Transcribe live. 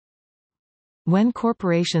When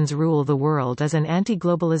Corporations Rule the World is an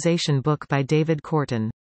anti-globalization book by David Korten.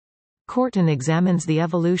 Korten examines the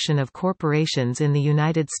evolution of corporations in the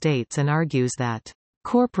United States and argues that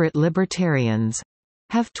corporate libertarians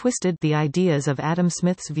have twisted the ideas of Adam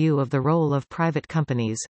Smith's view of the role of private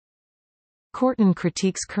companies. Korten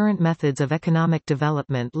critiques current methods of economic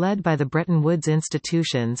development led by the Bretton Woods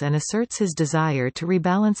institutions and asserts his desire to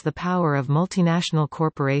rebalance the power of multinational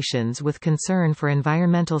corporations with concern for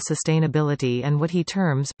environmental sustainability and what he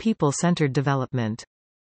terms people-centered development.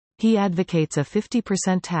 He advocates a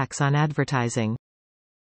 50% tax on advertising.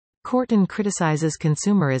 Korten criticizes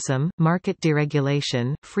consumerism, market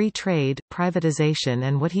deregulation, free trade, privatization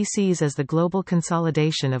and what he sees as the global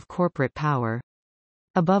consolidation of corporate power.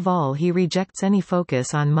 Above all, he rejects any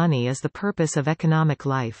focus on money as the purpose of economic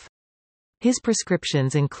life. His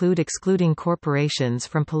prescriptions include excluding corporations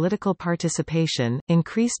from political participation,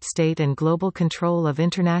 increased state and global control of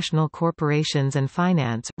international corporations and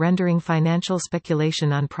finance, rendering financial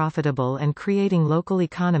speculation unprofitable and creating local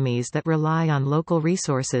economies that rely on local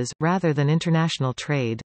resources, rather than international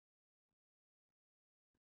trade.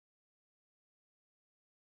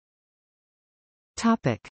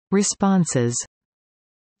 Responses.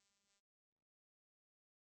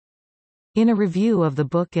 In a review of the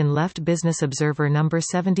book in Left Business Observer No.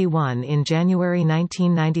 71 in January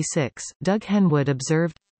 1996, Doug Henwood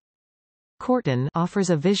observed, Korten offers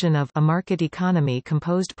a vision of a market economy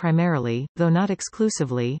composed primarily, though not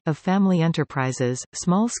exclusively, of family enterprises,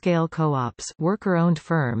 small-scale co-ops, worker-owned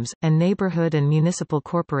firms, and neighborhood and municipal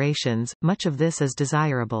corporations. Much of this is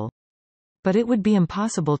desirable. But it would be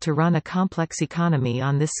impossible to run a complex economy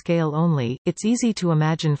on this scale only. It's easy to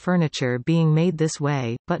imagine furniture being made this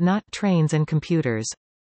way, but not trains and computers.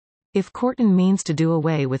 If Korten means to do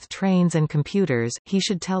away with trains and computers, he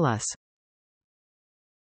should tell us.